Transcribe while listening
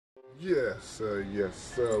Yes,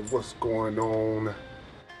 what's going on,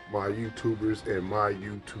 my YouTubers and my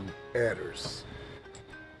YouTube adders?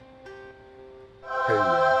 Hey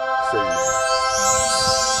man, say man.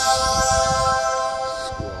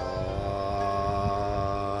 Squad.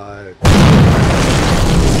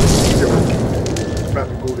 Yo, about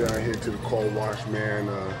to go down here to the car wash, man.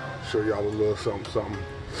 Show y'all a little something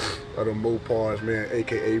of the Mopars, man,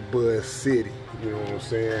 aka Buzz City. You know what I'm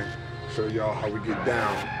saying? Show y'all how we get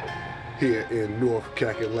down here in North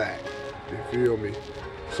Cackalack. You feel me?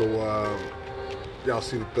 So y'all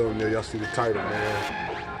see the thumbnail, y'all see the title,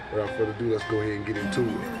 man. Without further ado, let's go ahead and get into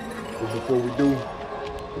it. But before we do,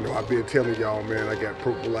 you know, I've been telling y'all, man, I got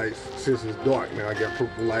purple lights since it's dark, man. I got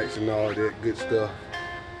purple lights and all that good stuff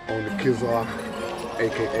on the Kizar,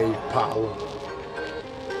 aka Power.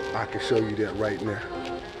 I can show you that right now.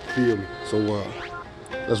 Feel me? So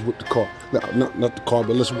let's whip the car. Not the car,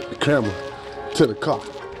 but let's whip the camera to the car.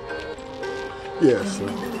 Yeah, so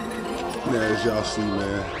now as y'all see,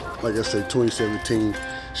 man, like I said, 2017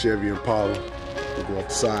 Chevy Impala. We'll go off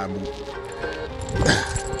the side move.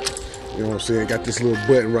 You know what I'm saying? Got this little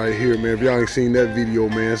button right here, man. If y'all ain't seen that video,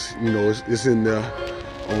 man, it's in there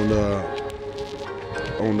on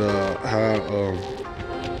how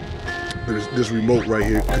this remote right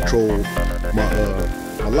here control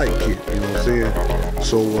my light kit. You know what I'm saying?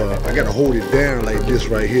 So I gotta hold it down like this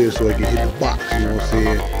right here so I can hit the box. You know what I'm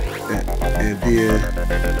saying? And then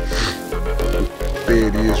there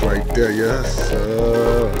it is right there. Yes. You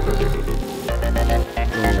know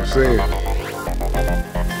what I'm saying?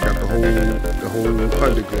 Got the whole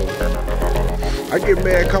underglow. I get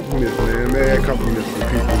mad compliments, man. Mad compliments from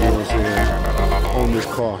people, you know what I'm saying, on this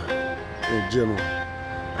car in general.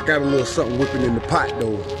 I got a little something whipping in the pot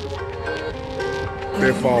though.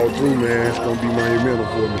 That fall through, man, it's gonna be monumental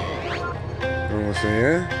for me. You know what I'm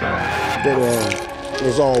saying? But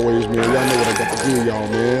as always, man, y'all know what I got to do, y'all,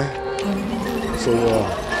 man. So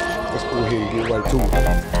let's go ahead and get right to it.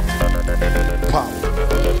 Pop.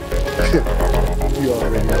 You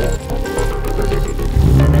already know.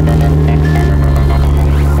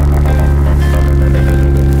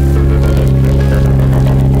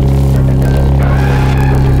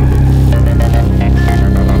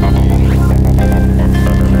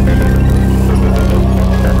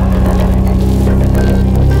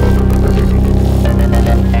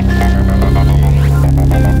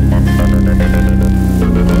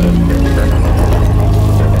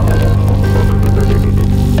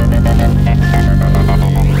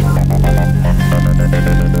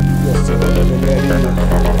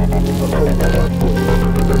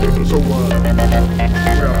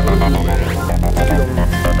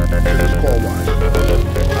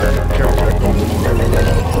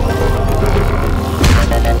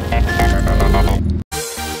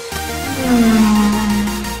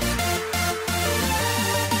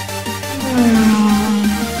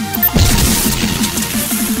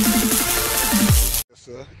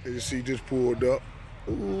 As you see, just pulled up.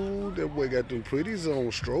 Ooh, that boy got them pretty zone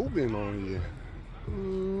strobing on you.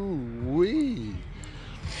 Ooh, wee.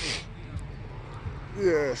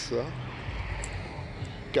 Yeah, sir.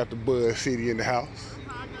 Got the Buzz City in the house.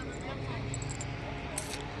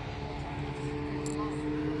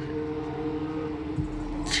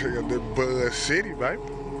 Check out that Buzz City, baby.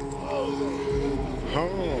 Oh.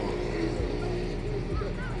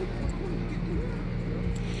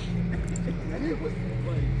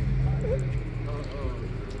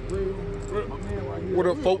 What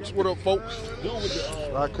up, folks? What up, folks?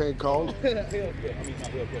 I can't call him.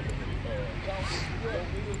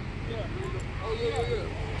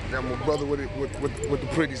 Got my brother with the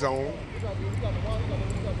pretties on.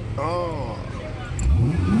 Oh.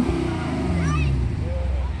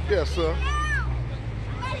 Yes, sir.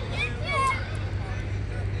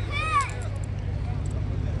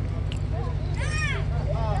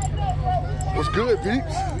 What's good,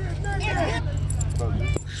 peeps?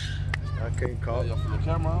 I can't call. The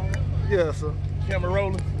camera on? Yes, sir. Camera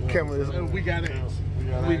rolling? Camera is. We got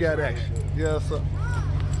action. We got action. Yes, sir.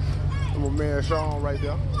 I'm a man Sean right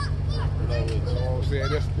there. You know what I'm saying?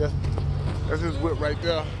 That's his whip right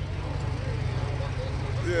there.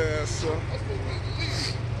 Yes, sir.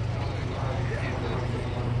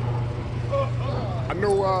 I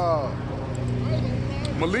know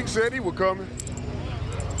Malik said he was coming.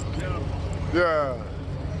 Yeah.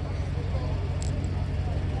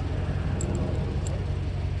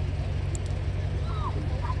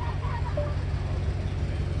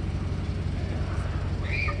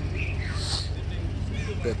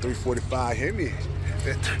 That 345 Hemi.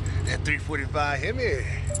 That 345 Hemi.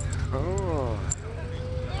 Oh.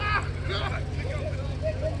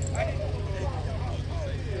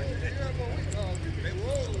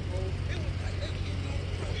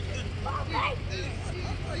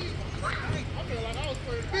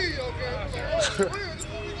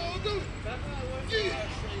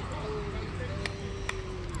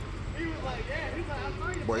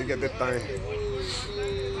 Boy, you got that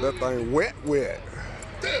thing wet.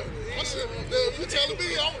 Damn, I said, you telling me?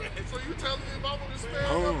 So you telling me if I want to spare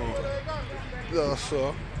Yeah,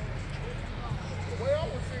 sir.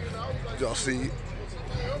 Y'all see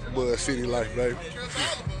Bud City life, baby.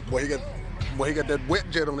 Boy, he got that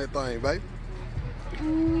wet jet on that thing, baby.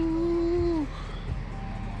 Ooh,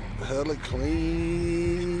 hella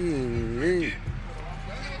clean.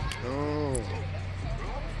 Oh.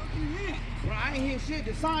 Bro, I ain't hit shit.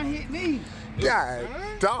 The sun hit me. God,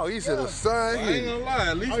 dog, he said the sun hit. I ain't gonna lie,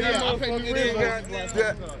 at least that motherfucker didn't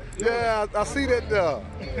got. Yeah, I see that there.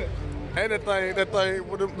 And that thing,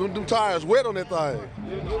 with them tires wet on that thing. I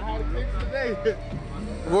had to fix it today.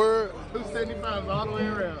 Word. 275 all the way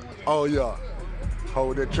around. Oh yeah.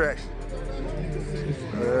 Hold that traction.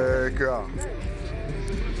 There you go.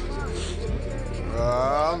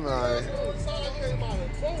 Oh man.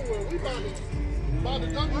 About the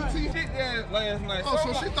WT. Shit last night. Oh,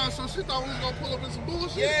 so she thought we was gonna pull up in some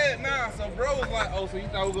bullshit? Yeah, nah. So bro was like, oh, so you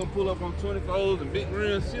thought we was gonna pull up on 24s and big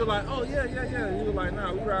rims? She was like, oh yeah. He was like,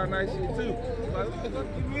 nah, we ride nice shit too. Like, what the fuck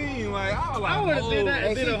you mean? Like, I was like, I would have did that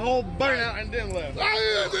and did a whole burnout and then left. Oh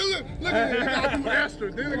yeah, look at you gotta do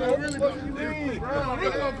extra. Then they gonna really do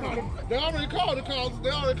They already called the calls.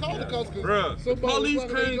 Bro, the police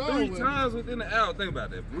came 3 times within the hour. Think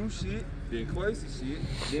about that. Blue shit, then Quasi shit,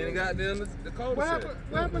 then got down the cul-de-sac.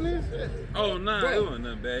 What happened is? Oh, nah, it wasn't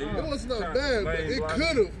nothing bad. It was not bad, but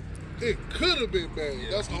it could have been bad. Yeah.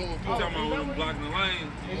 That's the whole You talking about when we blocking the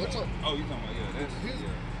lane? Oh, you talking about, that's,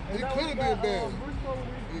 It could have been bad.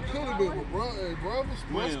 It could have been, but bro,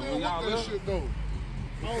 I still want that shit though.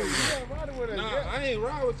 Oh, you ain't riding with us. Nah, I ain't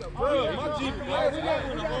riding with y'all. Bro, my Jeep blocked the lane.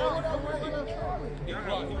 He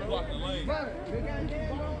was blocking the lane.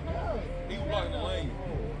 He was blocking the lane.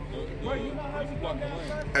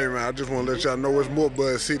 Hey man, I just want to let y'all know it's more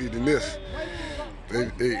Bud City than this.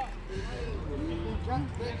 That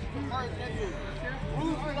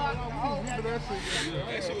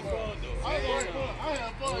shit was fun though. I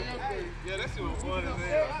had fun yesterday. Yeah, that shit was fun as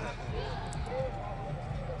hell.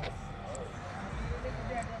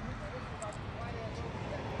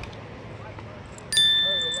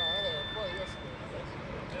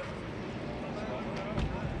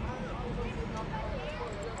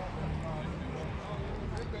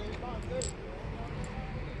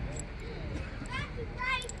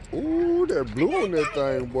 Ooh, that blue on that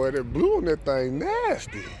thing, boy. That blue on that thing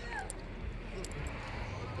nasty.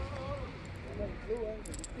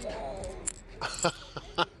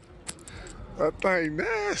 That thing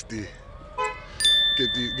nasty.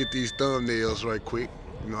 Get these thumbnails right quick.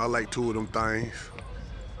 You know, I like 2 of them things.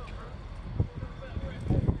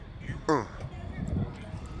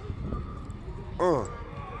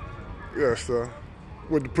 Yes, sir.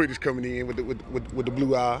 With the pretties coming in with the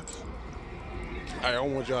blue eyes. I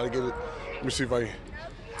don't want y'all to get it. Let me see if I can.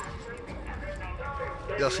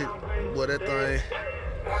 Y'all see what that thing?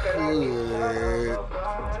 Good.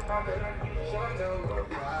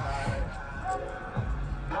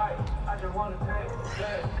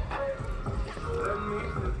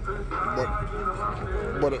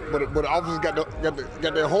 But the officers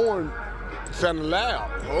got their horn sounding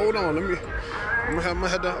loud. Hold on, I'm gonna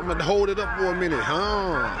have to hold it up for a minute,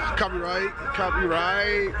 huh? Copyright.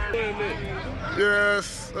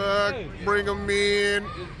 Yes, bring them in.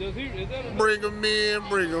 Bring them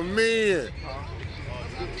in.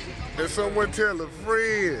 Did someone tell a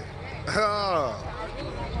friend?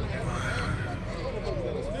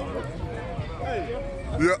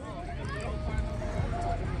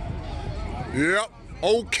 Yep.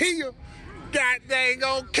 Oh, Kia. God dang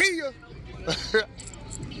on Kia.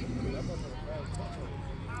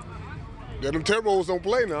 Yeah, them turbos don't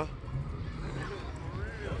play now.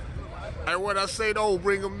 And what I say though,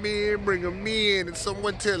 bring them in, and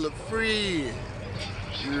someone tell a friend.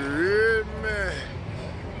 Yeah, man.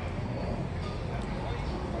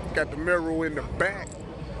 Got the mirror in the back.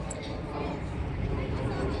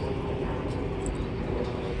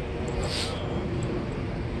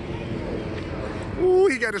 Ooh,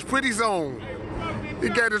 he got his pretties on.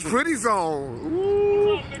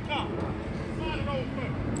 Ooh.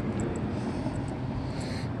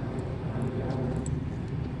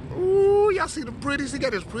 Ooh, y'all see the pretties? He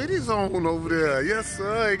got his pretties on over there. Yes,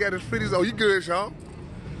 sir. He got his pretties on. You good, y'all?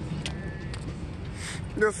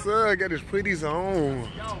 Yes, sir. He got his pretties on.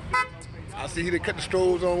 I see he done cut the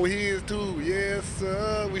strobes on with his too. Yes,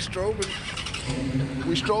 sir. We strobing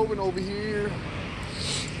over here.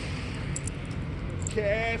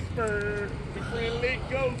 Casper, the friend let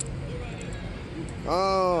go.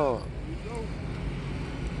 Oh.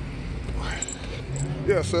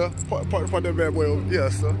 Yes, sir. Part that bad boy over.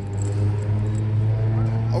 Yes, sir.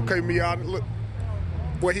 Okay, Miata, look.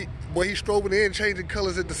 Boy, he strobing in, changing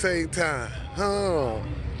colors at the same time. Huh?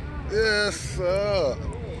 Yes, sir.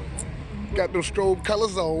 Got them strobe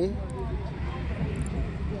colors on.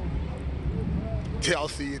 Y'all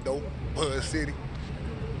see it though, Buzz City.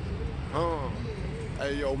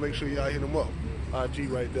 Hey yo, make sure y'all hit him up. IG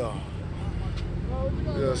right there.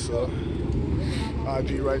 Yes, sir.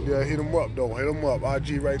 IG right there. Hit him up though. Hit him up.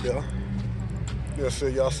 IG right there. Yes, sir.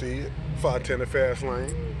 Y'all see it. 510 fast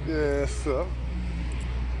lane. Yes, sir.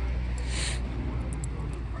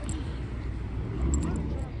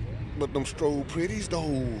 But them strobe pretties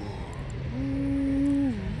though.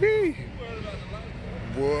 Ooh-wee.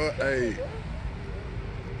 Boy, hey.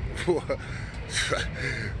 Boy.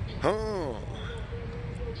 Huh.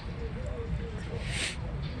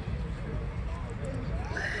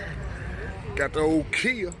 Got the old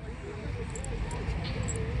Kia.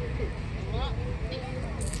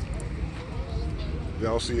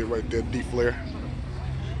 Y'all see it right there, D-flare.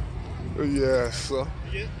 Yes, sir.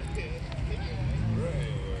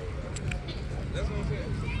 That's what I'm saying.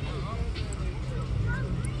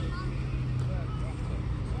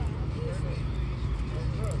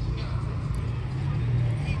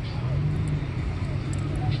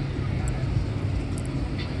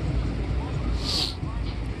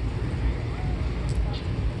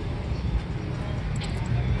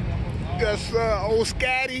 Yes, sir. Old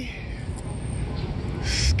Scatty.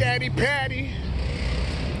 Scatty Patty.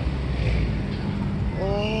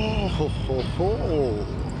 Oh, ho, ho, ho.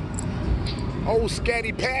 Old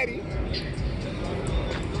Scatty Patty.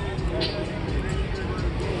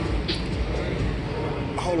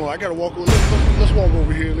 Hold on, I gotta walk over. Let's walk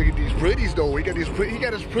over here. Look at these pretties though. He got his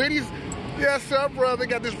pretties. Yes, sir, brother.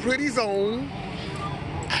 Got his pretties on.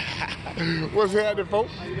 What's happening,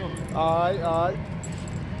 folks? All right.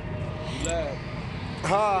 Live.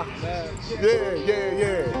 Ha.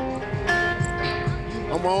 Yeah.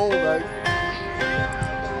 I'm on, right?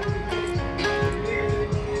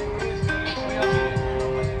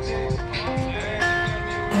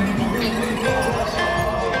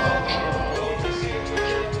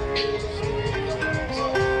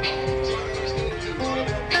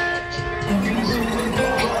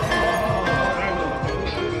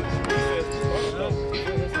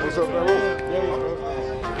 What's up, man?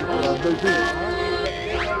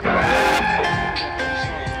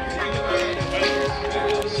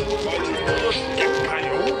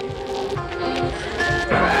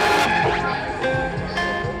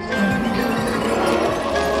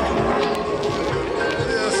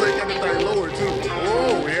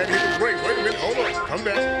 Come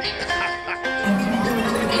back.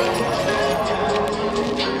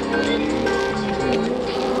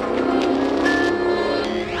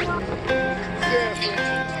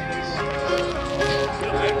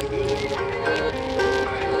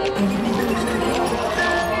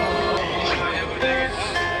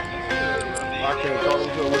 I can't call him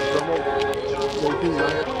to with some more.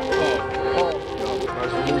 Paul.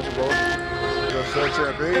 Nice to meet you, bro. Yes, sir,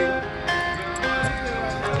 champagne.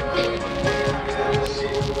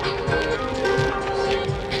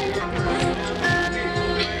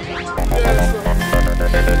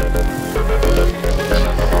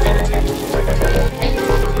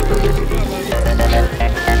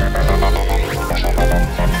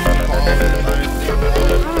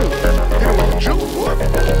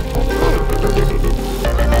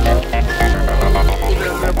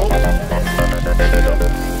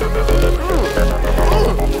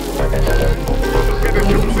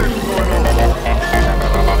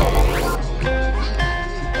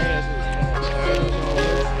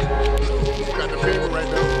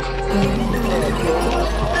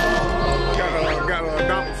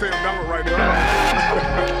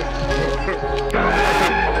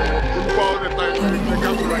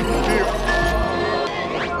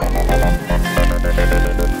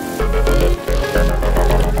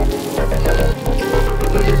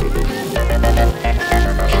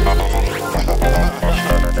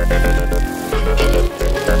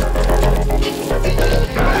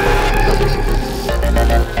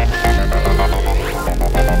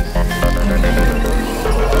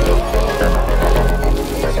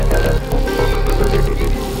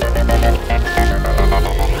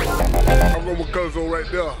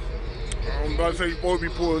 I'm about to say you're supposed to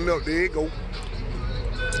be pulling up. There you go.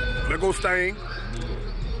 There go Stain.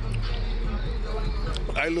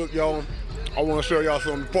 Hey, look, y'all. I want to show y'all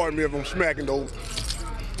something. Pardon me if I'm smacking, though.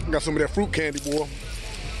 Got some of that fruit candy, boy.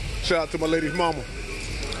 Shout out to my lady's mama.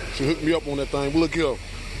 She hooked me up on that thing. But look here.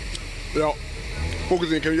 Y'all,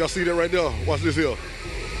 focus in. Can y'all see that right there? Watch this here.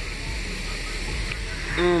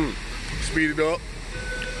 Speed it up.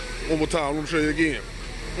 One more time. Let me show you again.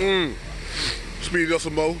 Speed it up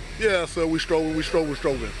some more. Yeah, so we strolling. You know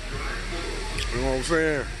what I'm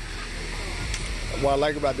saying? What I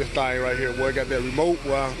like about this thing right here, boy, it got that remote,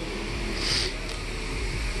 boy.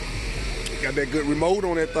 Got that good remote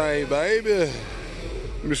on that thing, baby.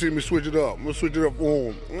 Let me see me switch it up. I'm gonna switch it up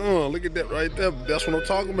for him. Look at that right there. That's what I'm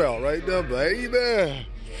talking about right there, baby.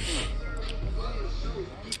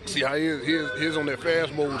 See how his on that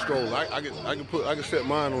fast mode stroller. I can set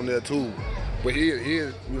mine on there too. But his,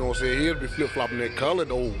 you know what I'm saying, he'll be flip-flopping that color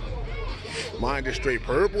though. Mine just straight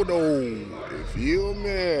purple though. You feel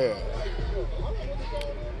me?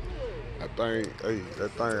 That thing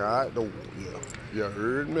alright though. Yeah. You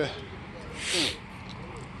heard me?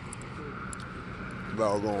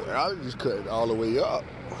 Doggone, I just cut it all the way up.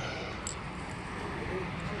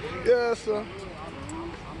 Yes, sir.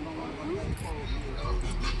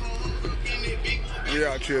 We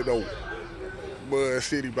out here though. Bud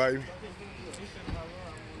City, baby.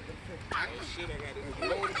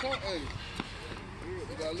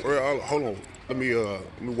 Well, hold on. Let me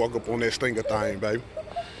walk up on that stinger thing, baby.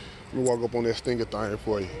 Let me walk up on that stinger thing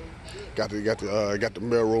for you. Got the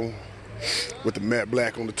mirror with the matte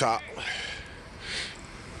black on the top.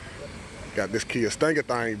 Got this Kia stinger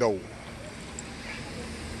thing though.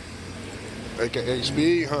 AKA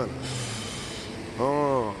Speed Hunters.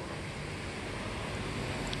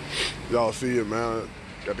 Y'all see it, man.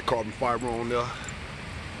 Got the carbon fiber on there.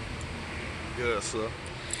 Yes, sir.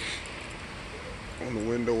 On the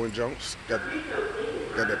window and jumps. Got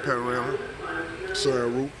that panorama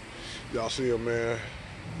sunroof. Y'all see it, man.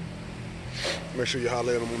 Make sure you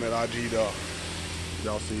holler at them on that IG though.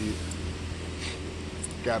 Y'all see it.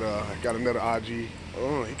 Got another IG.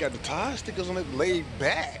 He got the tire stickers on it laid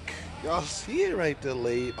back. Y'all see it right there,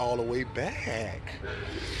 laid all the way back.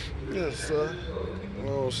 Yes, sir. You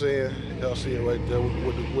know what I'm saying? Y'all see it right there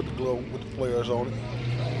with the glow, with the flares on it.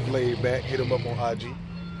 Laid back. Hit him up on IG.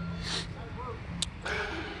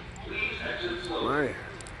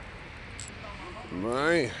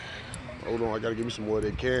 Man. Hold on, I gotta give me some more of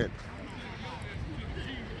that can.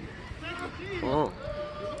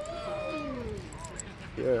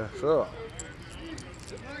 Yeah, sure.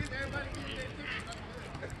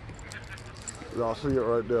 Y'all see it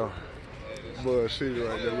right there. Bud City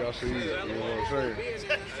right there. Y'all see it. You know what I'm saying?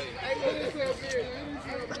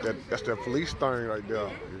 That's that police thing right there.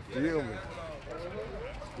 You feel me?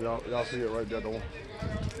 Y'all see it right there, though.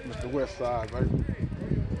 Mr. West Side, right?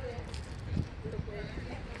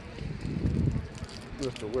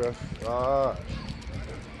 Mr. West Side.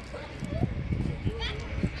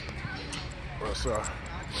 What's up?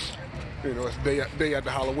 You know, it's day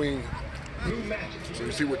after Halloween. So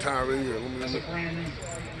you see what time it is. Let me.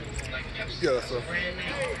 Yeah, sir.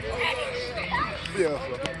 Yeah,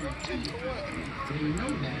 sir.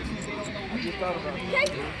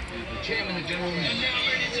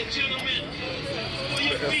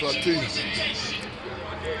 SRT.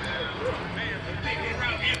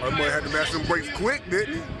 That boy had to match them brakes quick,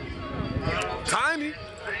 didn't he? Tiny.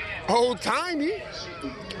 Oh, tiny.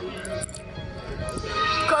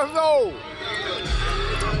 Cuzzo.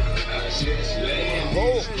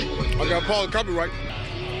 Oh, I got Paul copyright.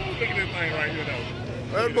 Look at this thing right here, though.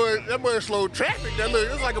 That boy slowed traffic.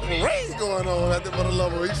 It's like a parade going on out there for the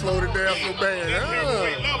lover. He slowed it down so bad.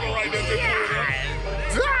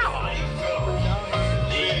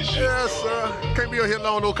 Yes, sir. Can't be out here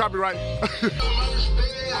long, no copyright.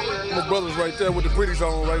 My brother's right there with the pretties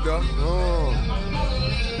on right there.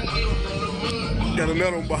 Got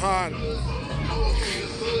another one behind him.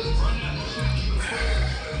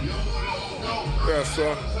 Yes,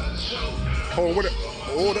 sir. Hold on,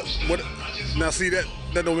 what? Now see that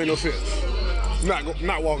don't make no sense.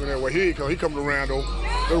 Not walking that way. Here he come. He coming around though.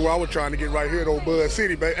 That's why I was trying to get right here though, Bud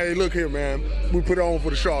City, baby. Hey, look here, man. We put it on for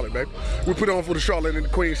the Charlotte, baby. We put it on for the Charlotte in the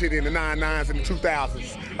Queen City in the 99s and the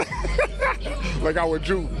 2000s. Like I was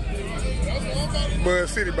Jew. Bud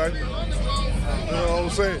City, baby. You know what I'm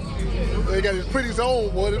saying? They got his pretties on,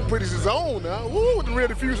 boy. His pretties is on now. Woo, with the rear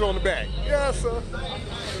diffuser on the back. Yes, sir.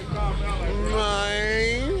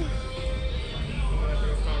 Mine.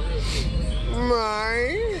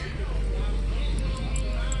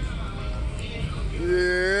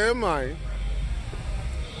 Yeah, mine.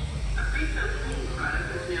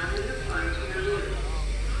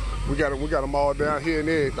 We got them all down here and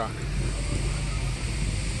everything.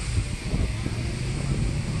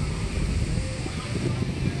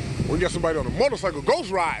 We got somebody on a motorcycle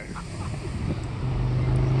ghost riding.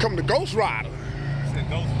 Come to Ghost Rider. You said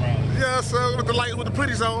Ghost Rider? Yeah, sir, with the light with the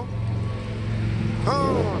pretties on.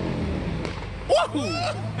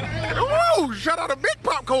 Woo! Shout out a big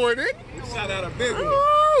popcorn, eh? Shout out a big one.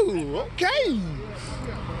 Woo! Okay.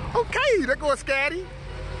 Okay, there goes Scatty.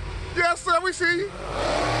 Yes, sir, we see you.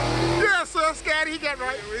 Yes, sir, Scatty, he got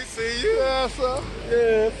right. We see you. Yes, sir.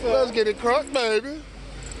 Yes, sir. Let's get it crunk, baby.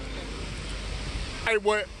 Hey,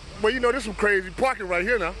 boy, you know, there's some crazy parking right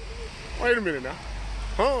here now. Wait a minute now.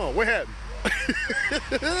 Huh, what happened?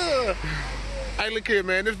 Hey, look here,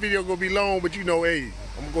 man, this video gonna be long, but you know, hey,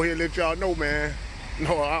 I'm gonna go ahead and let y'all know, man.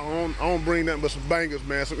 No, I don't bring nothing but some bangers,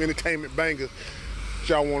 man, some entertainment bangers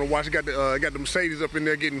y'all wanna watch. Got the Mercedes up in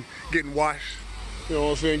there getting washed. You know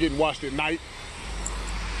what I'm saying? Getting washed at night.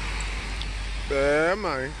 Yeah,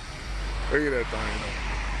 man. Look at that thing,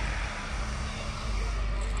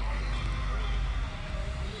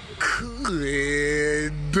 though.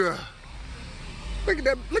 Good. Look at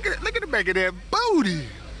that. Look at the back of that booty.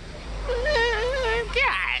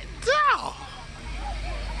 God dog.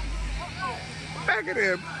 Back of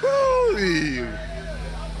that booty.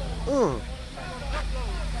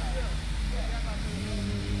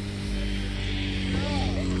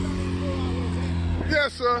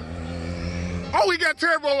 Yes, sir. Oh, we got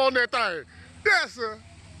turbo on that thing. Yes, sir.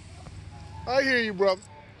 I hear you, brother.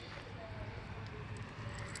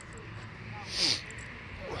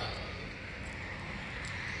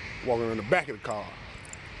 Walking in the back of the car.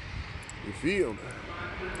 You feel me?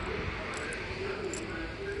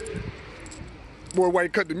 Boy, while you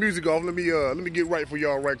cut the music off, let me get right for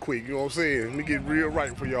y'all right quick. You know what I'm saying? Let me get real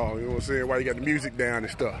right for y'all. You know what I'm saying? While you got the music down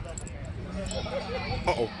and stuff.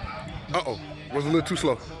 Uh-oh. Uh-oh. Was a little too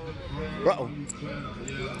slow. Uh-oh.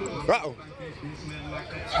 Uh-oh.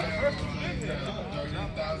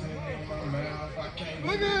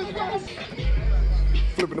 Look at this.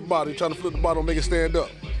 Flipping the bottle. Trying to flip the bottle, make it stand up.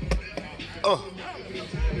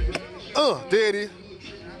 There it is.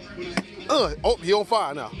 Oh, he on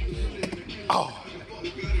fire now. Oh.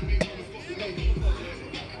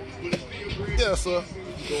 Yes, sir.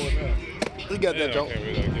 You got that, Joe.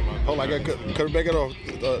 Hold on, I got to cut it back off.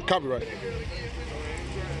 Copyright.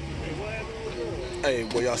 Hey,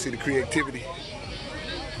 boy, y'all see the creativity?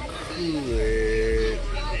 Good.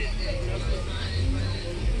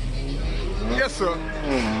 Yes, sir.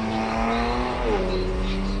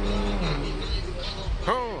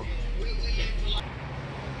 Huh.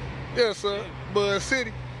 Yes, sir. Bud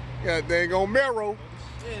City. Got dang on Marrow.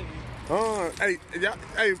 Hey,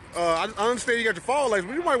 I understand you got your fog lights,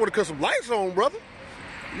 but you might want to cut some lights on, brother.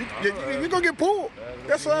 You're gonna get pulled.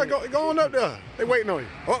 That's why go on up there. They waiting on you.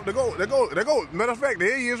 Oh, they go. Matter of fact,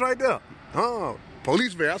 there he is right there.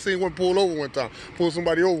 Police van. I seen one pull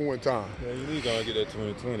somebody over one time. Yeah, you need to get that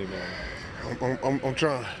 2020, man. I'm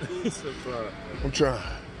trying. I'm trying.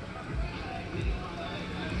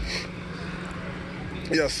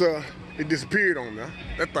 Yes, sir. It disappeared on there.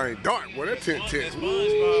 That thing dark, boy. That tent.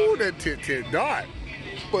 Ooh, that tent dark.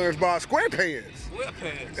 SpongeBob SquarePants.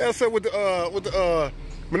 That's sir with the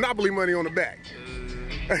Monopoly money on the back.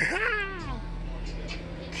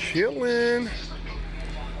 Killing.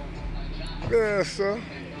 Yes, sir.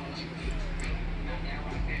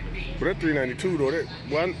 But that 392 though,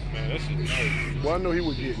 man, that shit nice. Well, I know he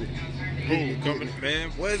was getting it. Oh, coming,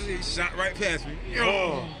 man. Wesley shot right past me.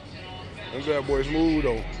 Oh. Them bad boys move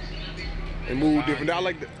though. They move different. I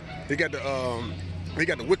like the. They got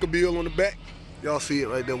the wicker bill on the back. Y'all see it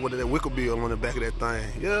right there with that wicker bill on the back of that thing.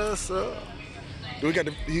 Yes, sir. He got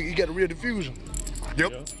the rear diffusion.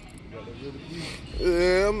 Yep.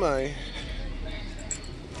 Yeah, man.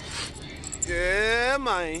 Yeah,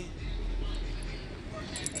 man.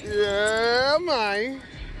 Yeah, man.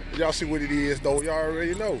 Y'all see what it is, though. Y'all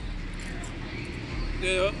already know.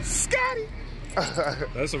 Yeah. Scotty.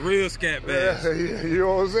 That's a real scat bass. Yeah, you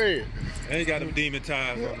know what I'm saying? And he got them demon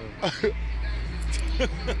tires on them.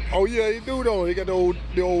 Oh yeah, he do though. He got the old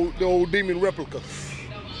demon replica.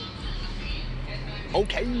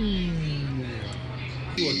 Okay.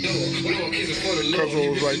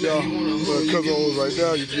 Cuzzos right there. Cuzzos right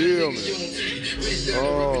there. You feel me?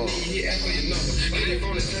 Oh.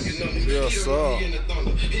 Yes, sir.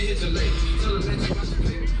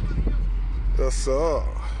 Yes, sir.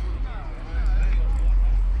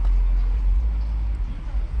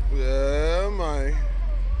 Yeah, man.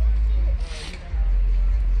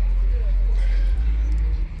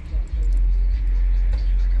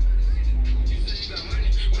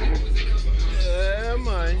 Yeah,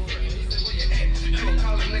 man.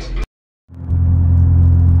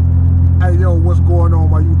 Hey, yo, what's going on,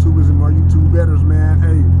 my YouTubers and my YouTube betters, man?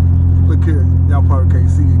 Hey, look here. Y'all probably can't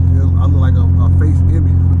see it. I look like a face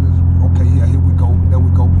image for this. Okay, yeah, here we go. There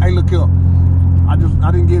we go. Hey, look here. I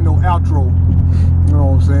didn't get no outro. You know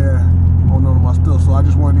what I'm saying? On none of my stuff, so I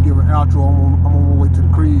just wanted to give an outro. I'm on my way to the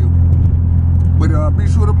crib. But be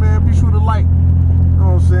sure to like. You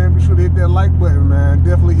know what I'm saying? Be sure to hit hit that like button, man.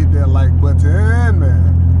 Definitely hit that like button,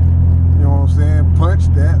 man. You know what I'm saying? Punch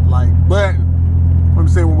that like button. Let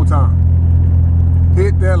me say it one more time.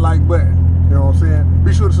 Hit that like button. You know what I'm saying?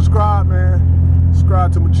 Be sure to subscribe, man.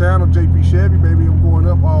 Subscribe to my channel, JP Chevy, baby. I'm going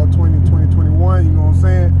up all 2021. You know what I'm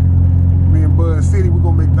saying? Me and Bud City, we're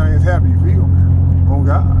gonna make things happen. You feel, man? Oh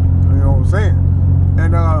God. You know what I'm saying?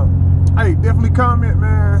 And hey, definitely comment,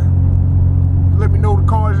 man. Let me know the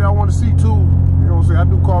cars y'all want to see too. You know what I'm saying? I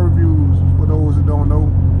do car reviews for those that don't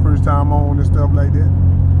know. First time on and stuff like that.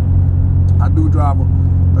 I do drive a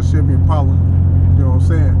Chevy Impala. You know what I'm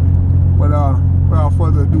saying? But without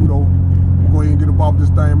further ado though, we'll go ahead and get up off this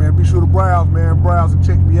thing, man. Be sure to browse, man. Browse and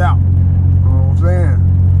check me out. You know what I'm saying?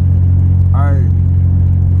 Alright.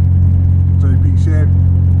 JP Chevy.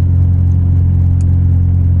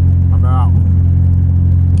 I'm out.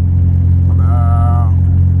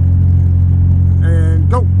 And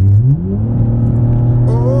go.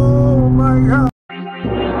 Oh my God.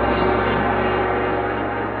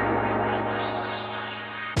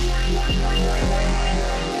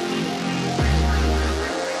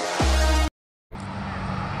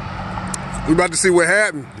 We about to see what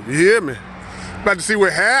happened. You hear me? About to see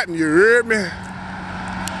what happened. You hear me?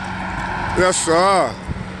 Yes, sir.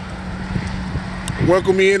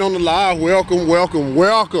 Welcome in on the live. Welcome, welcome,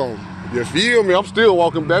 welcome. You feel me? I'm still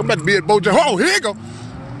walking back. I'm about to be at Bojack. Oh, here you go.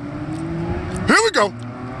 Here we go.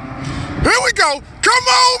 Here we go. Come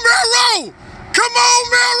on, Mero. Come on,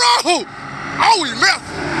 Mero. Oh, he left.